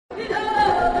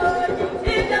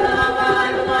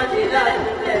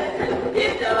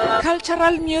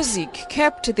Cultural music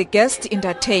kept the guests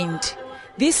entertained.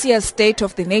 This year's State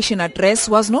of the Nation address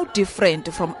was no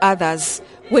different from others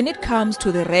when it comes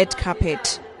to the red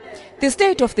carpet. The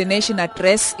State of the Nation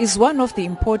address is one of the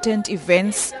important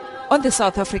events on the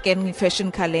South African fashion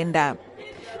calendar.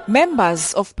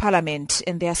 Members of Parliament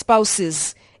and their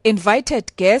spouses,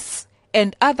 invited guests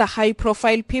and other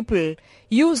high-profile people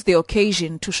used the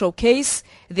occasion to showcase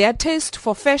their taste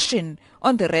for fashion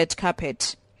on the red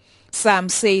carpet. Some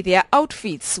say their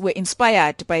outfits were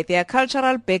inspired by their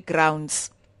cultural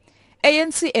backgrounds.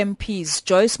 ANC MPs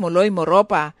Joyce Moloi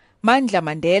Moropa, Mandla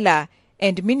Mandela,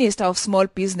 and Minister of Small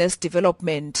Business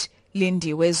Development,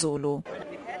 Lindiwe Zulu.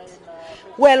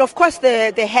 Well, of course,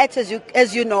 the hat, as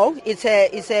you know, it's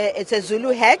a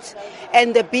Zulu hat,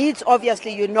 and the beads.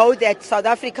 Obviously, you know that South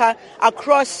Africa,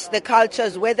 across the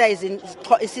cultures, whether it's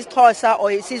Xhosa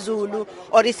or it's Zulu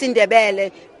or it's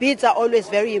Ndebele, beads are always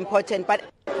very important.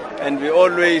 And we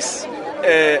always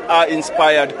are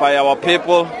inspired by our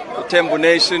people, the Tembu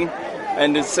Nation,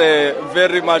 and it's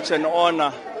very much an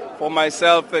honor for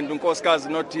myself and Nkosikazi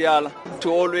Notiyala to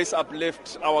always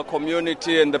uplift our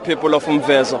community and the people of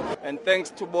Mvezo. And thanks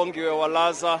to Bongiwe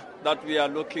Walaza that we are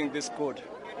looking this good.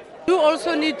 We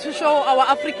also need to show our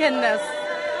Africanness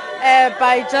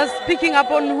by just picking up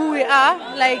on who we are.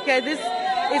 Like this,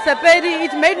 it's a paddy.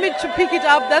 It made me to pick it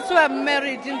up. That's why I'm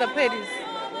married in the paddies.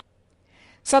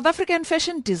 South African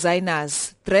fashion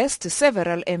designers dressed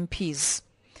several MPs.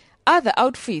 Other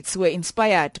outfits were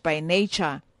inspired by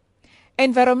nature.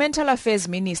 Environmental Affairs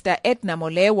Minister Edna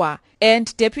Molewa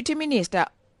and Deputy Minister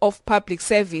of Public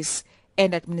Service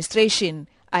and Administration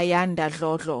Ayanda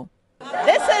Dlodlo.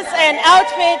 This is an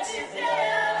outfit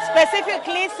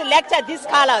specifically selected these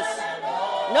colors,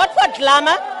 not for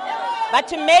glamour, but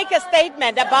to make a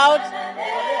statement about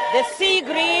the sea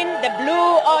green, the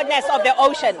blueness of the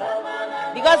ocean.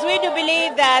 Because we do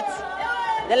believe that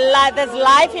there's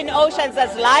life in oceans,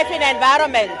 there's life in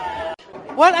environment.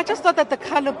 Well, I just thought that the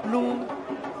color blue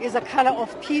is a color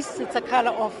of peace, it's a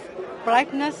color of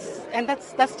brightness, and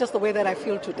that's just the way that I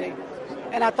feel today.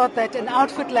 And I thought that an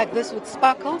outfit like this with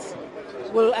sparkles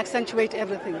will accentuate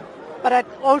everything. But I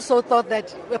also thought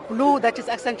that a blue that is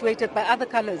accentuated by other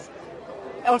colors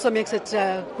also makes it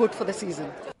good for the season.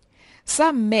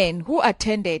 Some men who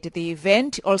attended the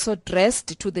event also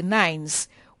dressed to the nines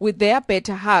with their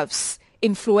better halves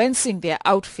influencing their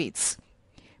outfits.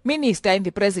 Minister in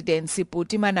the presidency,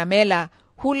 Bhuti Manamela,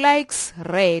 who likes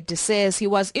red, says he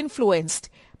was influenced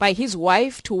by his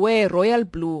wife to wear royal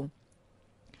blue.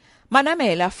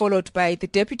 Manamela, followed by the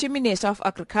Deputy Minister of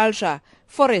Agriculture,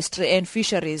 Forestry and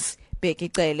Fisheries,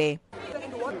 Bheki Cele.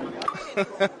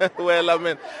 Well,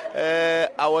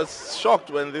 I was shocked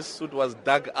when this suit was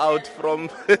dug out from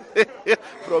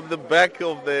from the back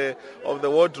of the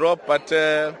wardrobe, but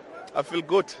I feel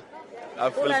good. I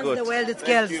feel good. The world, it's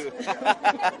girls.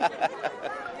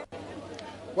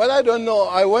 Well, I don't know.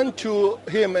 I went to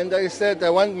him and I said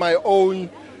I want my own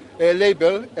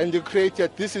label, and he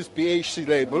created this is BHC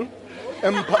label,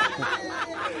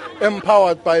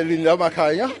 empowered by Linda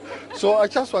Makaya. So I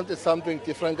just wanted something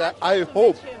different. I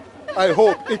hope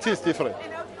it is different.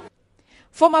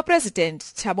 Former President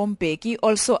Thabo Mbeki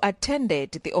also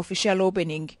attended the official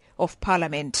opening of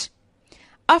Parliament.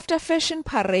 After fashion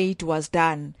parade was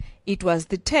done, it was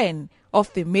the turn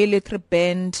of the military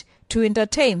band to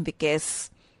entertain the guests.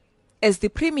 As the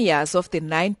premiers of the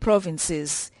 9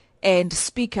 provinces and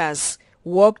speakers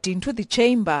walked into the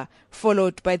chamber,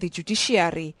 followed by the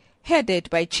judiciary, headed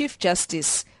by Chief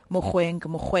Justice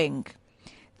Mogoeng.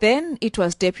 Then it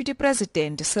was Deputy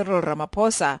President Cyril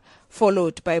Ramaphosa,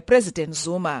 followed by President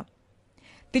Zuma.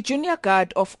 The junior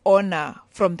guard of honor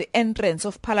from the entrance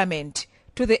of Parliament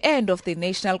to the end of the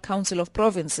National Council of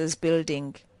Provinces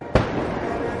building.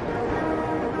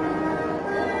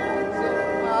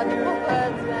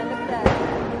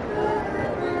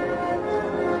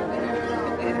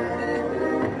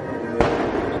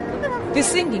 The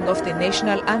singing of the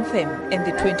national anthem and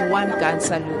the 21-gun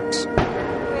salute.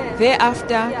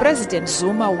 Thereafter, President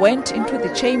Zuma went into the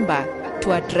chamber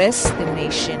to address the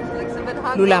nation.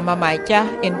 Lula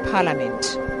Mamatya in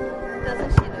Parliament.